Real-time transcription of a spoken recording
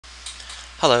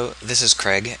Hello, this is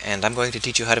Craig, and I'm going to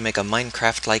teach you how to make a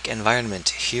Minecraft-like environment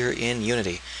here in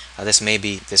Unity. This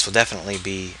will definitely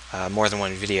be more than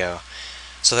one video.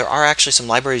 So there are actually some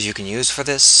libraries you can use for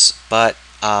this, but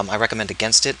I recommend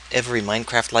against it. Every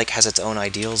Minecraft-like has its own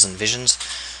ideals and visions,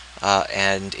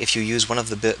 and if you use one of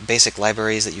the basic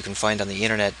libraries that you can find on the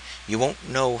internet, you won't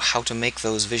know how to make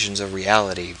those visions a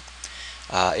reality.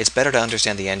 It's better to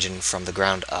understand the engine from the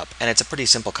ground up, and it's a pretty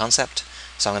simple concept,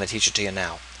 so I'm going to teach it to you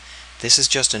now. This is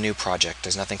just a new project.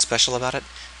 There's nothing special about it.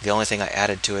 The only thing I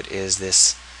added to it is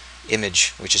this image,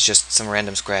 which is just some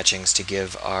random scratchings to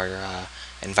give our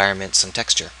environment some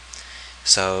texture.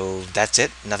 So that's it.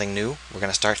 Nothing new. We're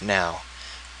going to start now.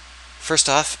 First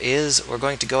off is we're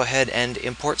going to go ahead and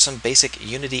import some basic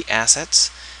Unity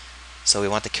assets. So we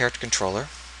want the character controller.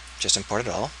 Just import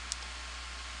it all.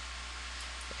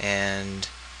 And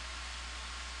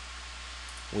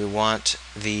we want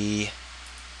the...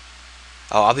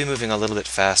 Oh, I'll be moving a little bit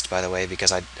fast, by the way,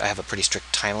 because I have a pretty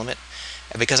strict time limit.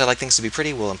 And because I like things to be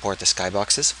pretty, we'll import the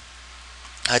skyboxes.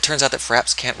 It turns out that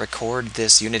Fraps can't record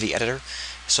this Unity editor,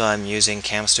 so I'm using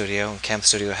Cam Studio, and Cam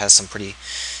Studio has some pretty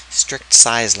strict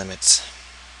size limits.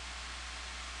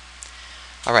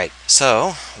 Alright,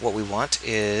 so what we want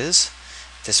is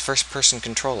this first-person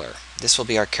controller. This will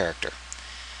be our character.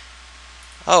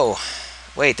 Oh,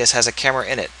 wait, this has a camera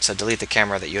in it, so delete the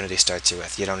camera that Unity starts you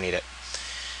with. You don't need it.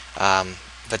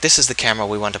 But this is the camera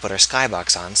we want to put our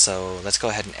skybox on, so let's go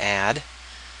ahead and add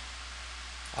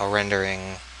a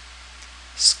rendering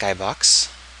skybox.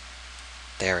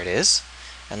 There it is.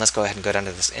 And let's go ahead and go down to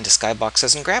into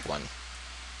skyboxes and grab one.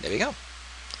 There we go.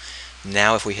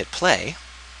 Now if we hit play,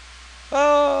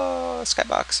 oh,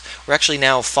 skybox. We're actually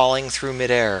now falling through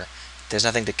midair. There's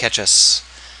nothing to catch us.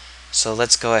 So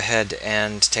let's go ahead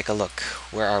and take a look.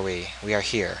 Where are we? We are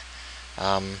here.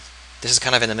 This is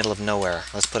kind of in the middle of nowhere.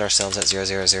 Let's put ourselves at 0,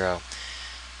 0, 0.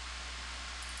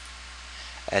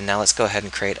 And now let's go ahead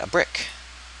and create a brick.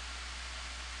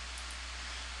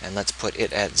 And let's put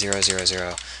it at 0, 0,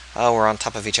 0. Oh, we're on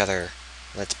top of each other.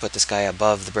 Let's put this guy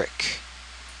above the brick.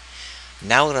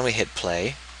 Now when we hit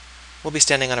play, we'll be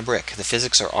standing on a brick. The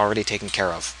physics are already taken care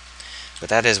of. But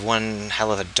that is one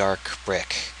hell of a dark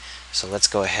brick. So let's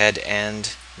go ahead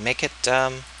and make it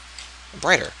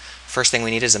brighter. First thing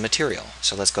we need is a material.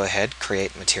 So let's go ahead,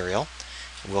 create material.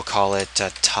 We'll call it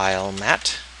tile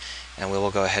mat, and we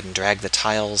will go ahead and drag the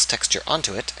tile's texture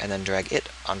onto it, and then drag it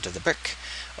onto the brick.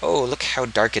 Oh, look how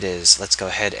dark it is. Let's go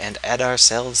ahead and add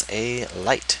ourselves a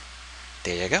light.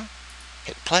 There you go.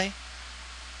 Hit play.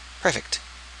 Perfect.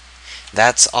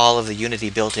 That's all of the Unity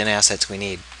built-in assets we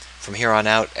need. From here on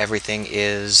out, everything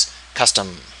is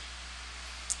custom.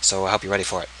 So I hope you're ready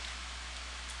for it.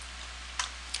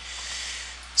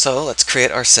 So let's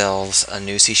create ourselves a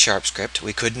new C# script.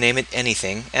 We could name it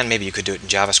anything, and maybe you could do it in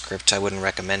JavaScript. I wouldn't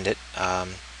recommend it.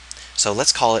 So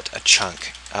let's call it a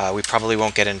chunk. We probably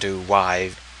won't get into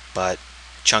why, but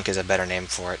chunk is a better name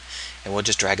for it. And we'll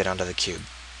just drag it onto the cube.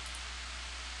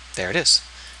 There it is.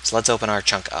 So let's open our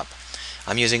chunk up.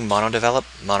 I'm using MonoDevelop.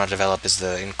 MonoDevelop is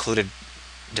the included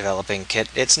developing kit.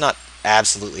 It's not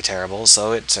absolutely terrible,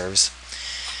 so it serves.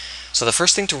 So the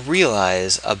first thing to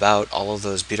realize about all of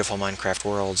those beautiful Minecraft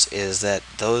worlds is that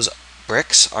those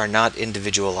bricks are not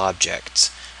individual objects.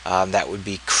 That would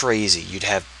be crazy. You'd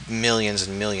have millions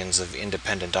and millions of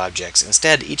independent objects.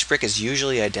 Instead, each brick is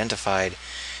usually identified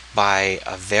by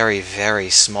a very, very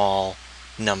small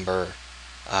number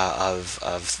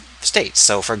of states.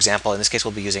 So for example, in this case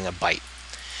we'll be using a byte.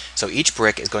 So each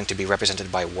brick is going to be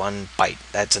represented by 1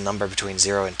 byte. That's a number between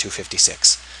 0 and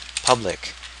 256.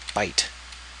 Public byte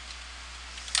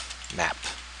map.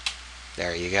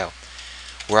 There you go.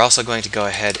 We're also going to go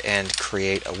ahead and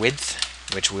create a width,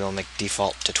 which we will make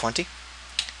default to 20.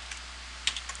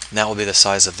 And that will be the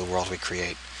size of the world we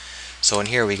create. So in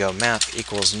here we go map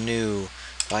equals new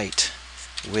byte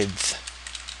width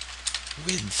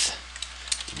width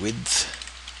width.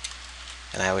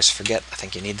 And I always forget. I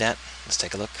think you need that. Let's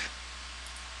take a look.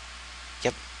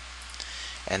 Yep.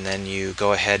 And then you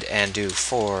go ahead and do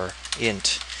for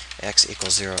int x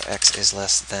equals 0, x is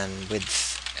less than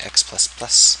width x plus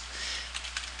plus.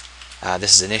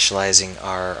 This is initializing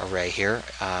our array here.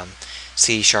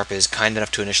 C# is kind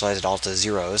enough to initialize it all to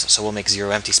zeros, so we'll make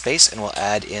 0 empty space and we'll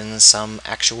add in some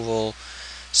actual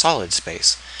solid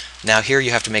space. Now here you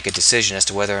have to make a decision as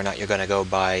to whether or not you're going to go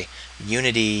by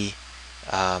Unity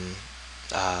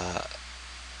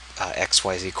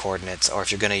XYZ coordinates, or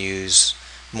if you're going to use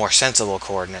more sensible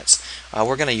coordinates.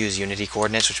 We're going to use Unity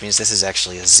coordinates, which means this is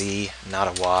actually a Z,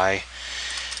 not a Y.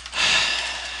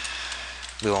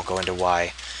 We won't go into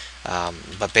Y.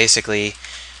 But basically,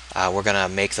 we're going to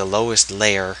make the lowest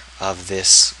layer of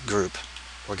this group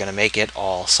we're going to make it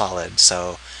all solid.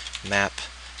 So map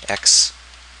x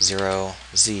 0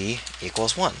 z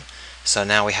equals 1. So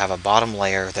now we have a bottom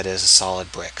layer that is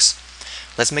solid bricks.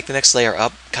 Let's make the next layer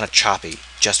up kind of choppy,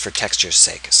 just for texture's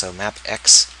sake. So map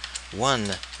x1z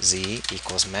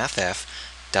equals mathf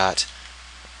dot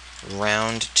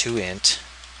round to int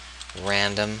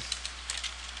random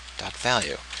dot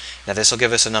value. Now this will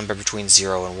give us a number between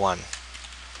 0 and 1.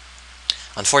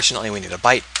 Unfortunately, we need a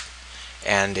byte,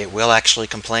 and it will actually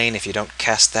complain if you don't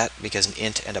cast that, because an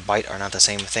int and a byte are not the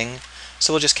same thing.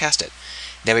 So we'll just cast it.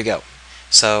 There we go.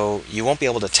 So you won't be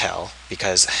able to tell,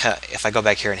 because if I go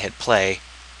back here and hit play,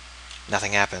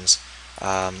 nothing happens.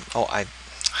 I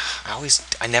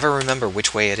never remember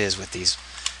which way it is with these.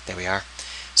 There we are.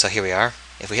 So here we are.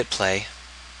 If we hit play,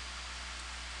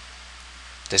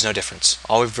 there's no difference.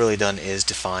 All we've really done is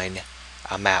define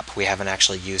a map. We haven't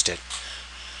actually used it.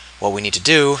 What we need to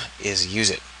do is use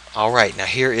it. Alright, now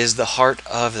here is the heart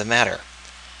of the matter.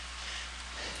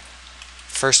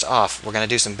 First off, we're going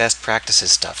to do some best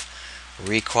practices stuff.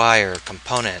 Require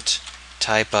component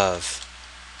type of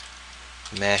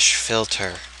mesh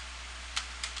filter.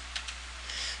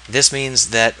 This means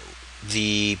that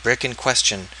the brick in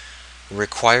question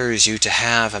requires you to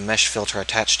have a mesh filter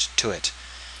attached to it.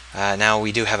 Now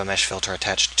we do have a mesh filter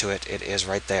attached to it. It is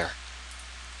right there.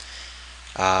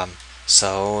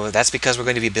 So that's because we're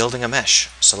going to be building a mesh.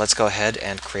 So let's go ahead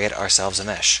and create ourselves a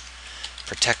mesh.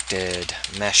 Protected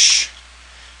mesh.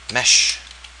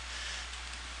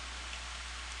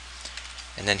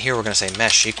 And then here we're going to say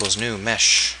mesh equals new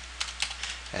mesh.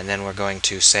 And then we're going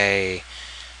to say,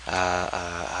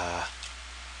 I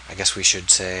guess we should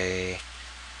say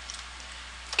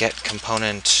get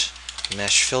component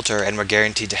mesh filter, and we're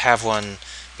guaranteed to have one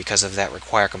because of that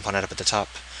require component up at the top.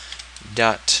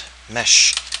 Dot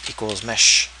mesh equals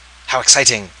mesh. How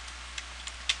exciting!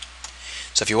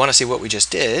 So if you want to see what we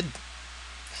just did,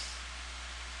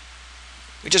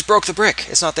 we just broke the brick.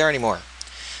 It's not there anymore.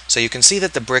 So you can see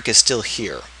that the brick is still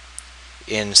here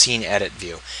in scene edit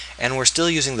view, and we're still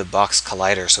using the box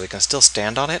collider, so we can still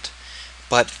stand on it,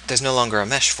 but there's no longer a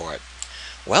mesh for it.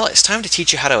 Well, it's time to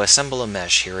teach you how to assemble a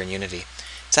mesh here in Unity.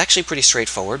 It's actually pretty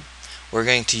straightforward. We're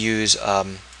going to use a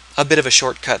bit of a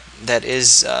shortcut that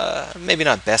is maybe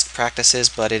not best practices,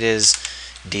 but it is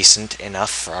decent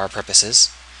enough for our purposes.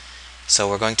 So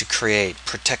we're going to create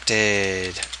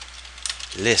protected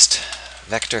list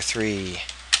vector3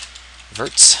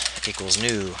 verts equals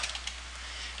new.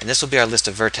 And this will be our list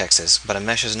of vertexes, but a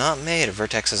mesh is not made of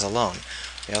vertexes alone.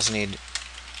 We also need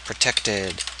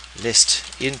protected list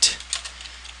int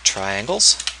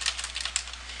triangles,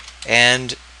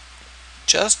 and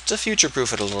just to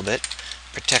future-proof it a little bit,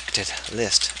 protected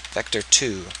list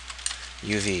vector2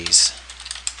 UVs.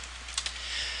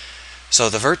 So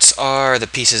the verts are the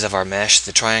pieces of our mesh,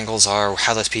 the triangles are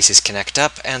how those pieces connect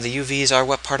up, and the UVs are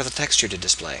what part of the texture to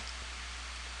display.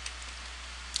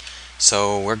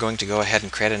 So we're going to go ahead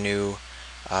and create a new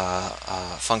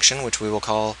function, which we will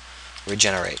call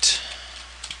regenerate.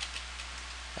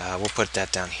 We'll put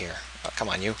that down here. Oh, come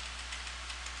on, you.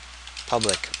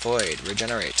 Public void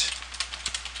regenerate.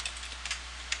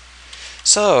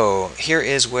 So here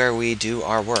is where we do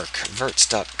our work.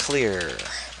 Verts.clear,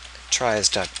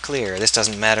 tries.clear. This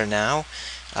doesn't matter now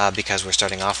because we're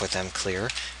starting off with them clear.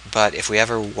 But if we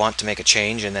ever want to make a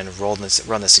change and then run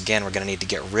this again, we're going to need to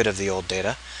get rid of the old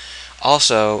data.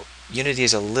 Also, Unity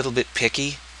is a little bit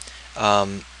picky.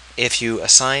 If you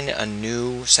assign a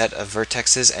new set of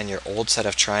vertexes and your old set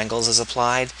of triangles is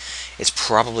applied, it's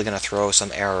probably going to throw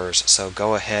some errors. So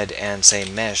go ahead and say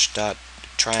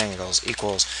mesh.triangles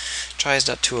equals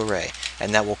tries.toArray,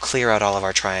 and that will clear out all of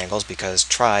our triangles because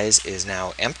tries is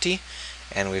now empty,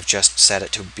 and we've just set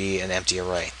it to be an empty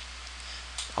array.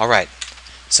 Alright,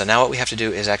 so now what we have to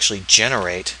do is actually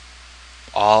generate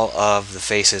all of the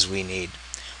faces we need.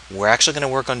 We're actually going to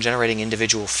work on generating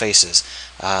individual faces.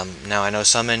 Now I know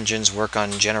some engines work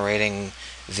on generating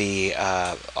the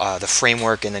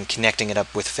framework and then connecting it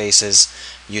up with faces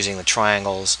using the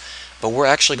triangles, but we're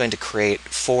actually going to create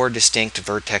 4 distinct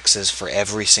vertexes for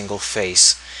every single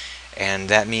face, and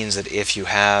that means that if you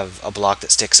have a block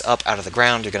that sticks up out of the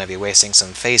ground, you're going to be wasting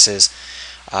some faces,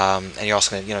 and you're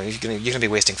also going to, you're going to be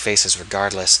wasting faces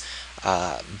regardless.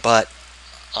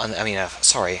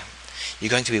 You're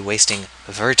going to be wasting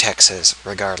vertexes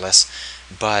regardless,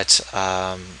 but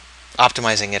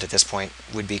optimizing it at this point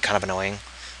would be kind of annoying.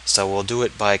 So we'll do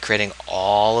it by creating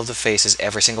all of the faces.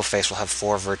 Every single face will have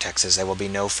 4 vertexes. There will be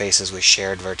no faces with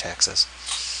shared vertexes.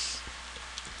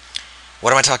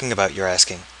 What am I talking about, you're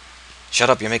asking?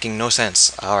 Shut up, you're making no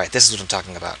sense. Alright, this is what I'm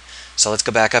talking about. So let's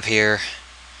go back up here.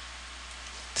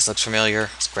 This looks familiar.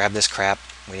 Let's grab this crap.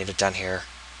 We need it down here.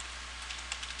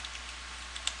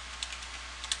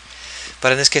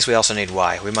 But in this case we also need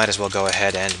y. We might as well go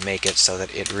ahead and make it so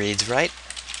that it reads right.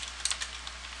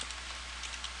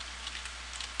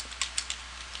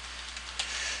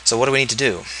 So what do we need to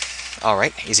do?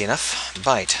 Alright, easy enough.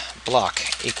 Byte block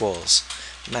equals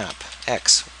map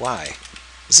x, y,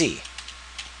 z.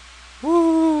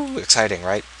 Woo! Exciting,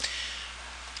 right?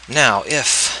 Now,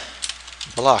 if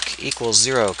block equals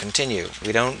 0, continue.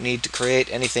 We don't need to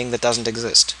create anything that doesn't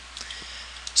exist.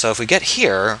 So if we get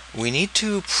here, we need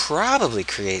to probably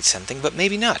create something, but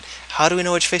maybe not. How do we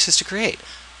know which faces to create?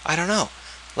 I don't know.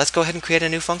 Let's go ahead and create a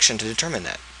new function to determine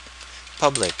that.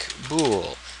 Public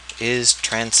bool is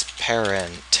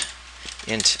transparent.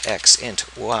 Int x, int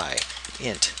y,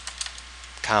 int,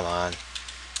 come on,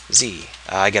 z.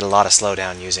 I get a lot of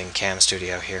slowdown using Cam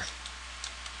Studio here.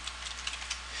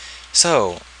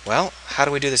 So, well, how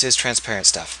do we do this is transparent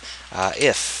stuff?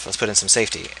 If, let's put in some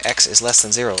safety, x is less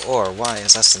than 0, or y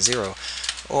is less than 0,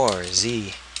 or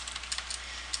z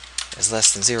is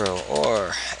less than 0,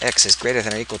 or x is greater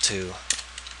than or equal to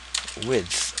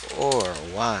width, or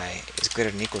y is greater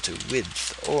than or equal to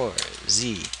width, or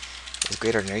z is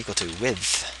greater than or equal to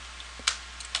width.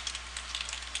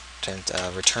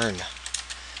 Return.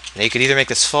 Now you could either make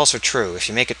this false or true. If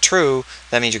you make it true,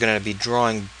 that means you're going to be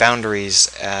drawing boundaries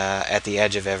at the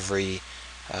edge of every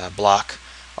block.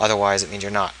 Otherwise, it means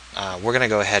you're not. We're going to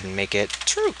go ahead and make it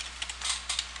true.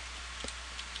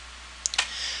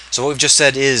 So what we've just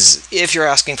said is, if you're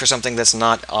asking for something that's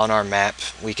not on our map,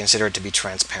 we consider it to be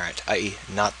transparent, i.e.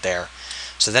 not there.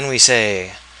 So then we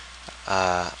say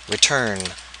return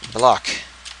block,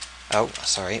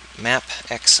 map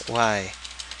x, y,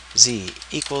 z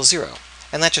equals 0.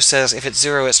 And that just says if it's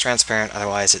 0, it's transparent,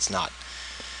 otherwise it's not.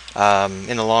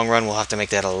 In the long run, we'll have to make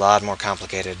that a lot more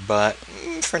complicated, but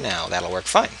for now, that'll work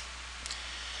fine.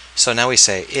 So now we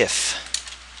say if,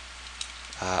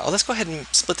 let's go ahead and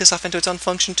split this off into its own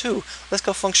function too. Let's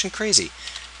go function crazy.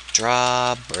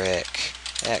 Draw brick,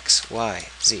 x, y,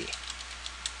 z,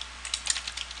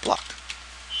 block.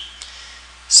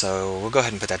 So we'll go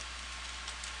ahead and put that.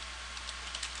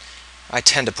 I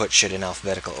tend to put shit in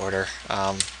alphabetical order.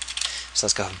 So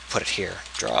let's go ahead and put it here.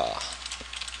 Draw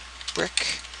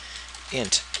brick,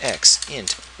 int x,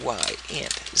 int y,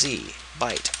 int z,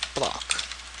 byte, block.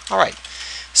 Alright,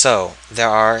 so there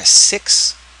are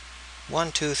 6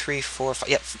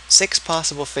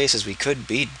 possible faces we could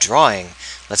be drawing.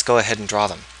 Let's go ahead and draw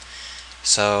them.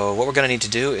 So what we're going to need to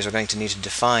do is we're going to need to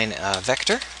define a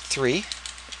vector 3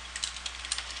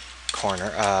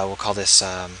 corner. We'll call this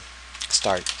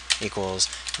start equals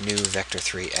new vector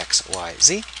 3 x, y,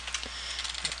 z.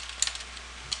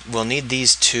 We'll need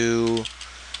these two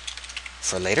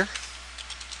for later.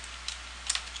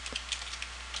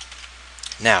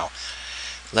 Now,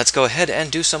 let's go ahead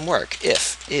and do some work.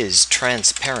 If is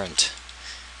transparent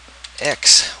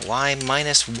x, y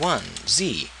minus 1,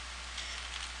 z.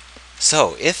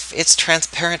 So, if it's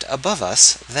transparent above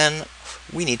us, then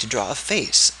we need to draw a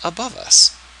face above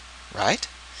us, right?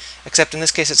 Except in this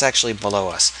case it's actually below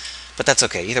us. But that's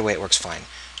okay, either way it works fine.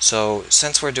 So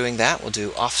since we're doing that, we'll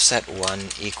do offset 1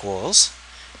 equals,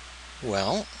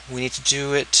 well, we need to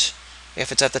do it,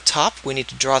 if it's at the top, we need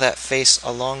to draw that face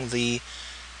along the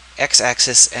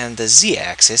x-axis and the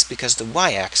z-axis, because the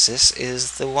y-axis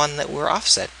is the one that we're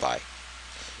offset by.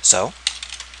 So,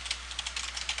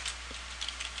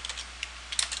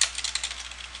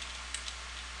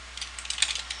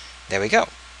 there we go.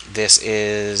 This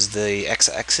is the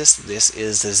x-axis, this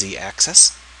is the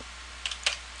z-axis.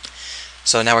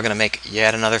 So now we're going to make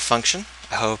yet another function.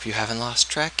 I hope you haven't lost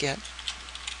track yet.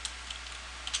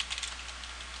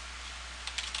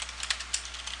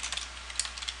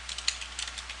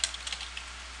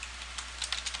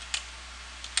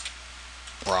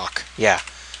 Brock. Yeah,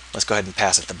 let's go ahead and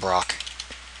pass it to Brock.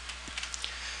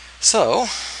 So,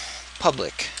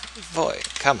 public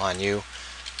void. Come on, you.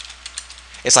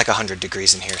 It's like 100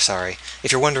 degrees in here, sorry.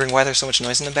 If you're wondering why there's so much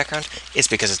noise in the background, it's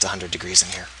because it's 100 degrees in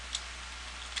here.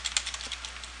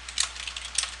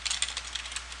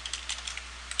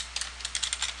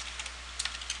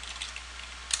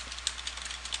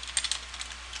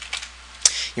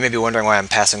 You may be wondering why I'm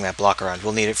passing that block around.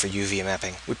 We'll need it for UV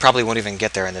mapping. We probably won't even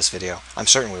get there in this video. I'm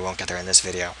certain we won't get there in this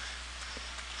video.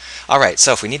 Alright,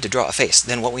 so if we need to draw a face,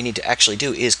 then what we need to actually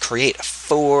do is create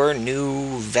 4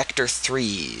 new vector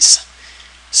 3s.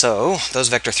 So, those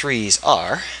vector 3s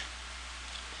are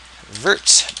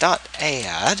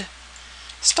vert.add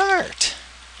start.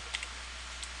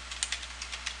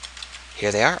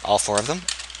 Here they are, all 4 of them.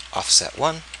 Offset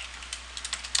 1,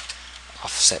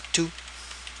 offset 2,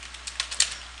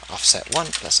 offset 1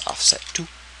 plus offset 2.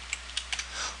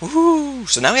 Ooh,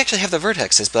 so now we actually have the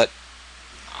vertexes, but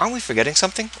aren't we forgetting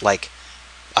something? Like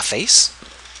a face.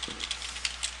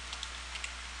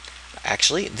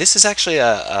 Actually, this is actually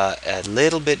a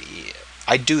little bit...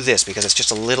 I do this because it's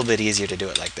just a little bit easier to do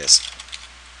it like this.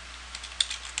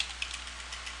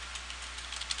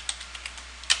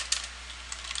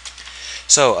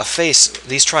 So a face,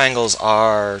 these triangles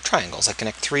are triangles that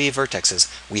connect 3 vertexes.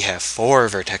 We have 4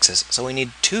 vertexes, so we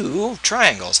need 2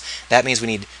 triangles. That means we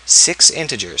need 6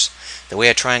 integers. The way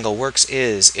a triangle works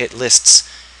is it lists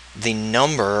the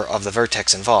number of the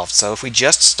vertex involved. So if we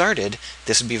just started,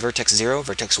 this would be vertex 0,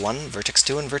 vertex 1, vertex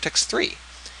 2, and vertex 3.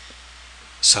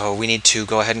 So we need to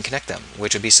go ahead and connect them,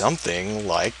 which would be something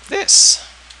like this.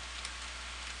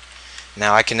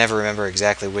 Now I can never remember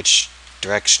exactly which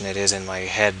direction it is in my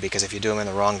head, because if you do them in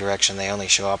the wrong direction, they only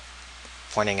show up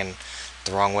pointing in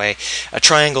the wrong way.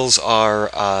 Triangles are,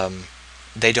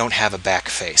 they don't have a back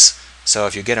face. So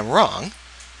if you get them wrong,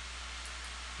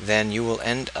 then you will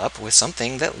end up with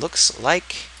something that looks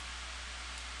like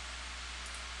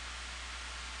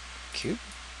cube.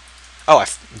 Oh,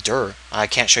 I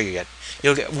can't show you yet.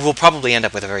 We'll probably end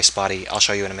up with a very spotty. I'll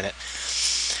show you in a minute.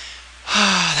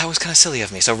 That was kind of silly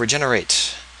of me. So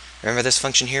regenerate. Remember this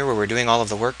function here where we're doing all of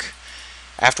the work?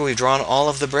 After we've drawn all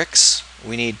of the bricks,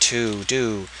 we need to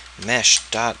do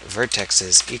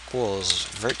mesh.vertexes equals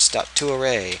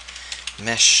verts.toArray.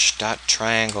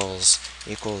 Mesh.triangles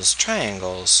equals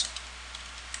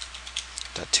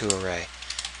triangles.toArray.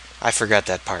 I forgot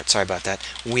that part. Sorry about that.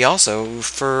 We also,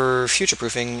 for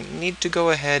future-proofing, need to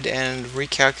go ahead and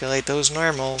recalculate those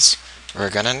normals. We're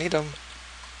gonna need them.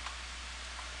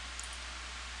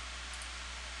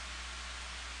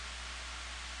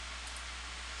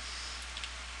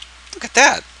 Look at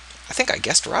that! I think I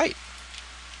guessed right.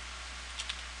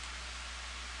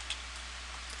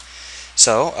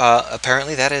 So,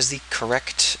 apparently that is the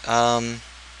correct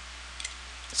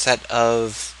set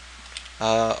of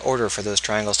order for those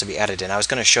triangles to be added in. I was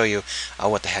going to show you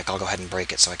what the heck. I'll go ahead and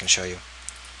break it so I can show you.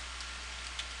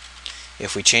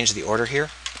 If we change the order here,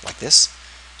 like this,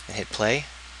 and hit play,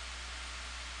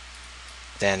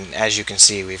 then as you can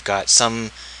see, we've got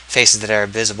some faces that are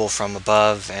visible from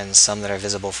above and some that are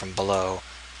visible from below,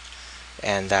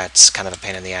 and that's kind of a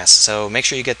pain in the ass. So make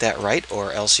sure you get that right,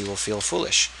 or else you will feel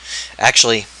foolish.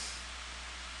 Actually,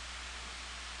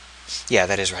 yeah,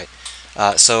 that is right.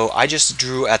 So I just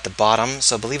drew at the bottom,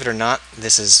 so believe it or not,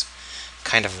 this is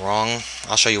kind of wrong.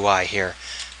 I'll show you why here.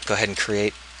 Go ahead and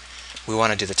create. We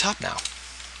want to do the top now,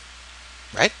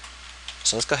 right?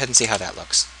 So let's go ahead and see how that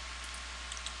looks.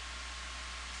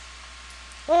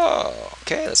 Oh,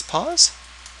 okay, let's pause.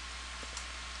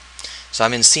 So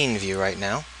I'm in scene view right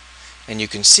now, and you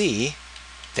can see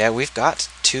that we've got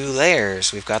 2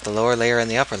 layers. We've got the lower layer and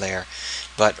the upper layer.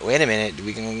 But wait a minute,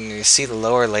 we can see the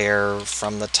lower layer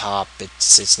from the top.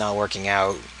 It's not working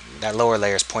out. That lower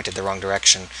layer is pointed the wrong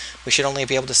direction. We should only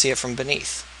be able to see it from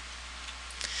beneath.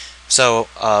 So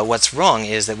what's wrong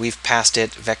is that we've passed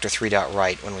it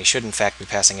vector3.right when we should in fact be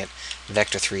passing it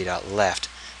vector3.left.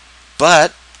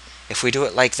 But if we do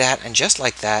it like that and just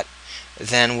like that,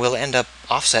 then we'll end up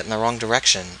offset in the wrong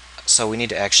direction. So we need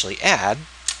to actually add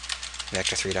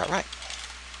vector3.right,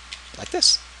 like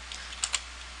this.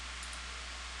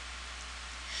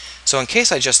 So in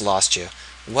case I just lost you,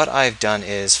 what I've done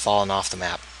is fallen off the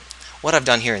map. What I've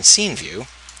done here in scene view,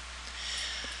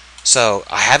 so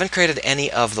I haven't created any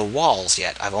of the walls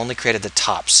yet. I've only created the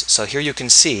tops. So here you can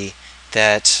see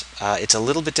that it's a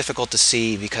little bit difficult to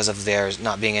see because of there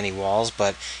not being any walls,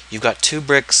 but you've got 2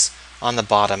 bricks on the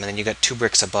bottom and then you've got 2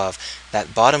 bricks above.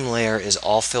 That bottom layer is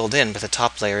all filled in, but the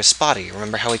top layer is spotty.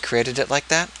 Remember how we created it like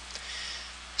that?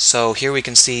 So here we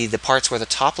can see the parts where the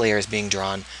top layer is being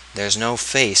drawn. There's no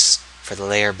face for the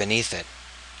layer beneath it.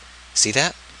 See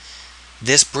that?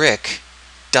 This brick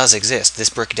does exist. This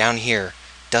brick down here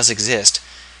does exist,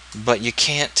 but you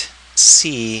can't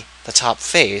see the top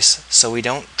face, so we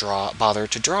don't bother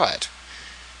to draw it.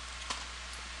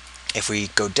 If we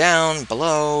go down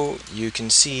below, you can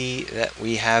see that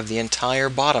we have the entire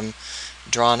bottom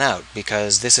drawn out,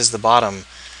 because this is the bottom.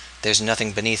 There's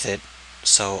nothing beneath it,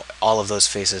 so all of those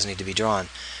faces need to be drawn.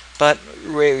 But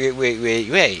wait,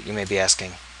 you may be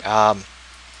asking.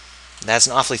 That's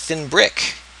an awfully thin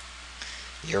brick.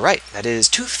 You're right, that is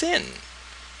too thin.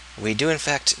 We do in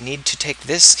fact need to take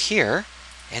this here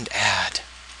and add.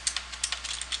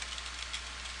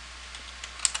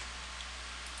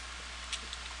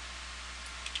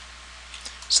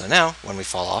 So now, when we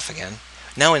fall off again,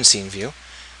 now in scene view,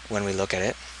 when we look at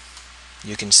it,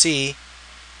 you can see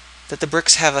that the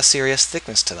bricks have a serious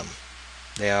thickness to them.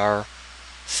 They are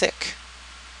thick.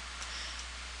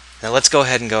 Now let's go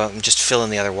ahead and go and just fill in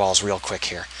the other walls real quick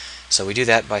here. So we do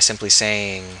that by simply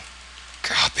saying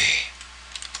copy,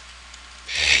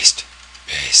 paste.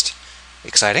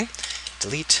 exciting.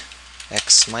 Delete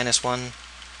x minus 1,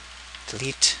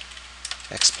 delete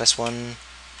x plus 1,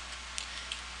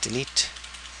 delete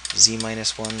z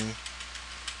minus 1,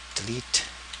 delete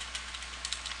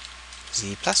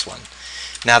z plus 1.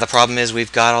 Now the problem is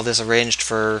we've got all this arranged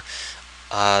for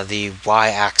the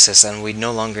y-axis, and we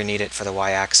no longer need it for the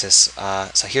y-axis.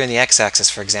 So here in the x-axis,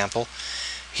 for example,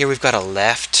 here we've got a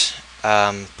left,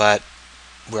 but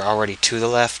we're already to the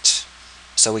left,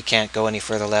 so we can't go any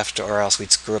further left or else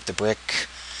we'd screw up the brick.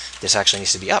 This actually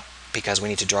needs to be up because we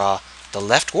need to draw the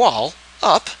left wall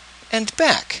up and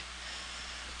back.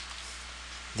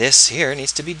 This here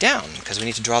needs to be down because we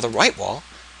need to draw the right wall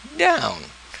down.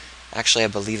 Actually, I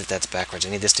believe that that's backwards. I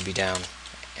need this to be down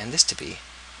and this to be...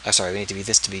 Oh, sorry, we need to be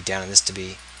this to be down and this to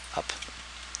be up.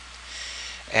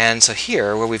 And so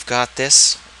here, where we've got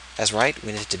this as right,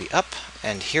 we need it to be up.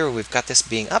 And here, where we've got this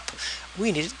being up,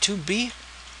 we need it to be...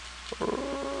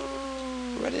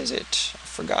 What is it? I've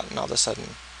forgotten all of a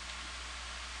sudden.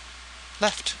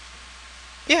 Left.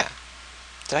 Yeah.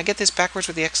 Did I get this backwards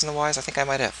with the x and the y's? I think I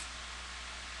might have.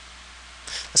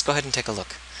 Let's go ahead and take a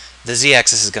look. The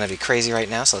z-axis is going to be crazy right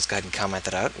now, so let's go ahead and comment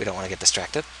that out. We don't want to get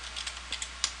distracted.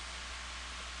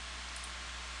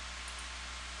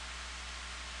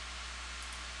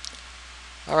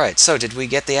 Alright, so did we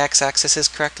get the x-axis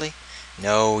correctly?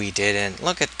 No, we didn't.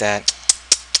 Look at that.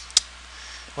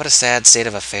 What a sad state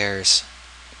of affairs.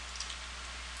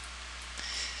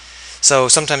 So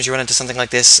sometimes you run into something like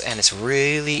this, and it's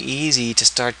really easy to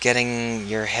start getting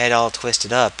your head all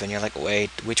twisted up, and you're like,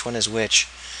 wait, which one is which?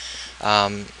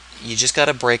 You just got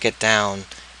to break it down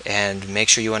and make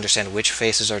sure you understand which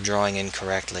faces are drawing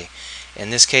incorrectly.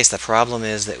 In this case, the problem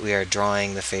is that we are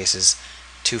drawing the faces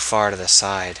too far to the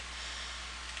side.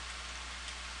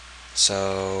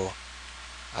 So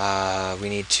we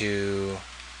need to...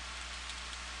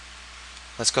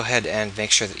 Let's go ahead and make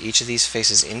sure that each of these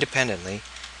faces independently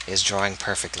is drawing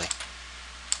perfectly.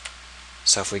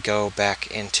 So if we go back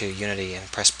into Unity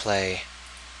and press play...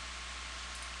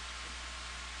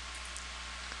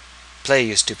 Play,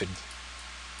 you stupid.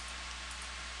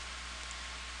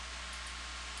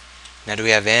 Now do we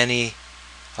have any...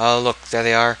 Oh look, there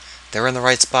they are. They're in the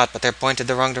right spot, but they're pointed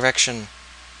the wrong direction.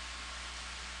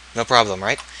 No problem,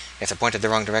 right? If they're pointed the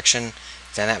wrong direction,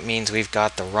 then that means we've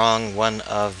got the wrong one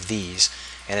of these.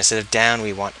 And instead of down,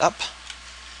 we want up,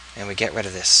 and we get rid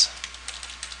of this.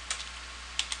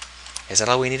 Is that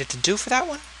all we needed to do for that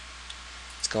one?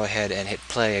 Let's go ahead and hit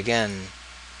play again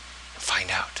and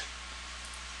find out.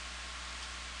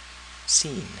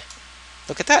 Scene.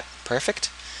 Look at that. Perfect.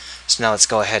 So now let's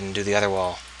go ahead and do the other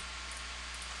wall.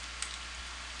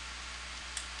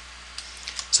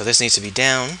 So this needs to be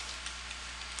down,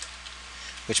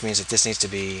 which means that this needs to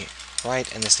be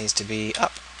right and this needs to be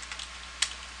up.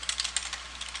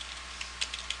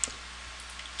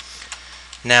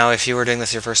 Now, if you were doing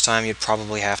this your first time, you'd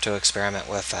probably have to experiment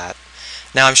with that.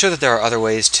 Now, I'm sure that there are other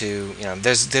ways to,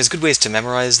 there's good ways to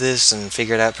memorize this and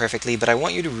figure it out perfectly, but I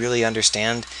want you to really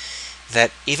understand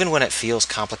that even when it feels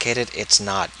complicated, it's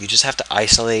not. You just have to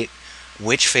isolate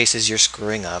which faces you're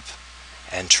screwing up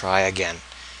and try again.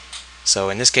 So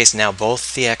in this case, now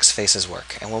both the X faces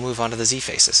work, and we'll move on to the Z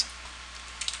faces.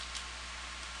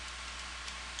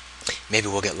 Maybe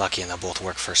we'll get lucky and they'll both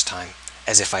work first time,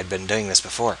 as if I'd been doing this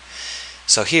before.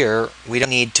 So here, we don't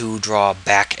need to draw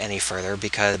back any further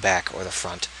because the back or the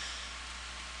front.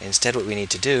 Instead, what we need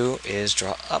to do is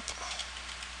draw up.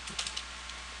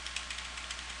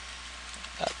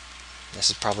 Up. This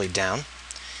is probably down.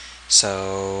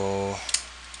 So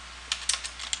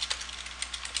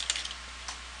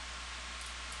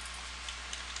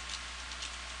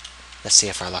let's see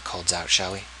if our luck holds out,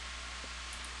 shall we?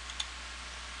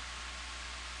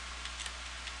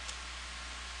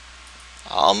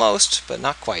 Almost, but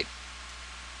not quite.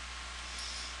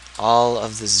 All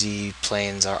of the Z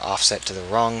planes are offset to the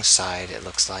wrong side, it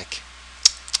looks like.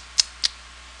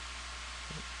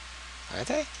 Are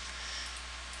they?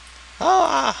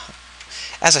 Ah!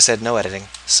 As I said, no editing,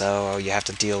 so you have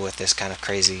to deal with this kind of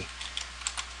crazy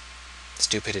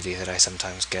stupidity that I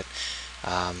sometimes get.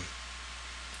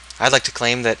 I'd like to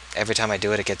claim that every time I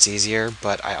do it, it gets easier,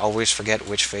 but I always forget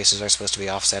which faces are supposed to be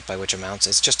offset by which amounts.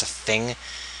 It's just a thing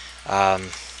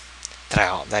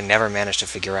that I never managed to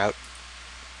figure out.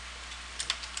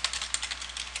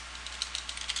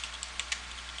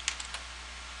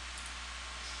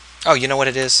 Oh, you know what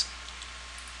it is?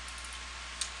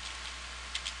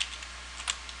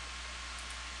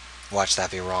 Watch that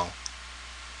be wrong.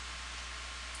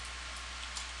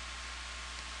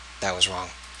 That was wrong.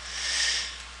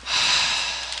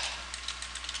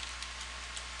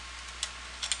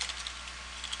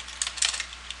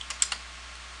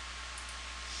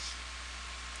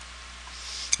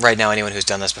 Right now, anyone who's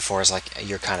done this before is like,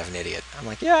 you're kind of an idiot. I'm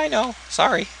like, yeah, I know.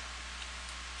 Sorry.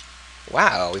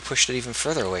 Wow, we pushed it even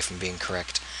further away from being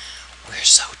correct. We're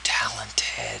so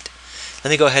talented.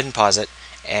 Let me go ahead and pause it,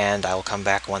 and I will come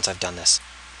back once I've done this.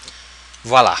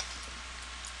 Voila.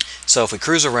 So if we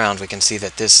cruise around, we can see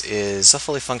that this is a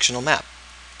fully functional map.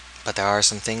 But there are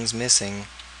some things missing.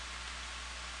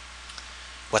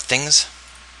 What things?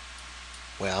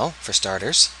 Well, for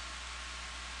starters...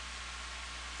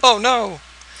 Oh no!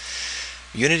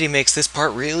 Unity makes this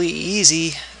part really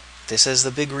easy. This is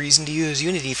the big reason to use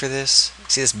Unity for this.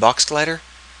 See this box glider?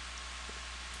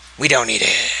 We don't need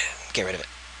it. Get rid of it.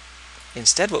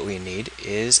 Instead, what we need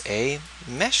is a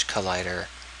mesh collider.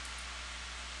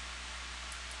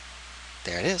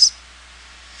 There it is.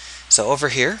 So over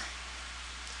here,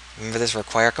 remember this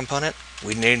require component?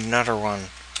 We need another one.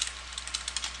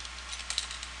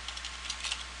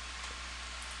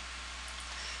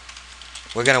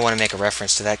 We're going to want to make a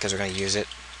reference to that because we're going to use it.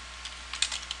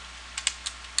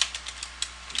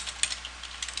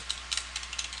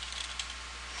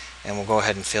 And we'll go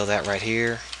ahead and fill that right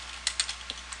here.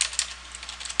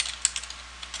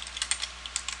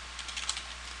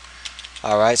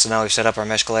 Alright, so now we've set up our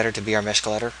mesh collider to be our mesh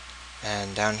collider.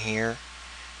 And down here,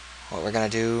 what we're going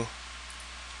to do...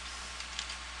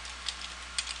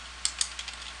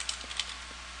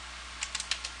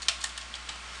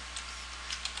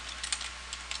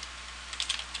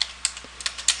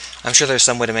 I'm sure there's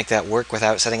some way to make that work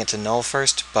without setting it to null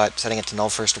first, but setting it to null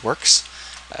first works.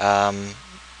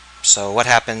 So what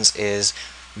happens is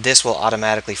this will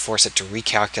automatically force it to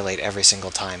recalculate every single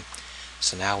time.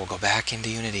 So now we'll go back into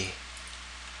Unity.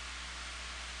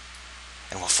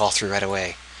 And we'll fall through right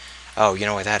away. Oh, you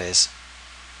know why that is?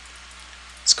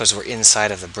 It's because we're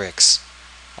inside of the bricks.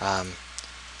 There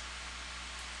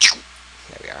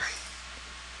we are.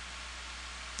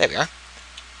 There we are.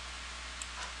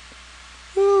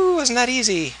 Woo, wasn't that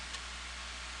easy?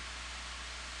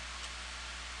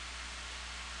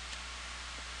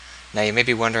 Now you may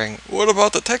be wondering, what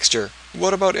about the texture?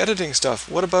 What about editing stuff?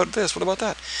 What about this? What about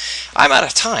that? I'm out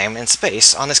of time and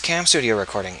space on this Cam Studio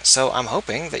recording, so I'm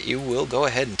hoping that you will go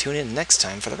ahead and tune in next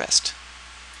time for the rest.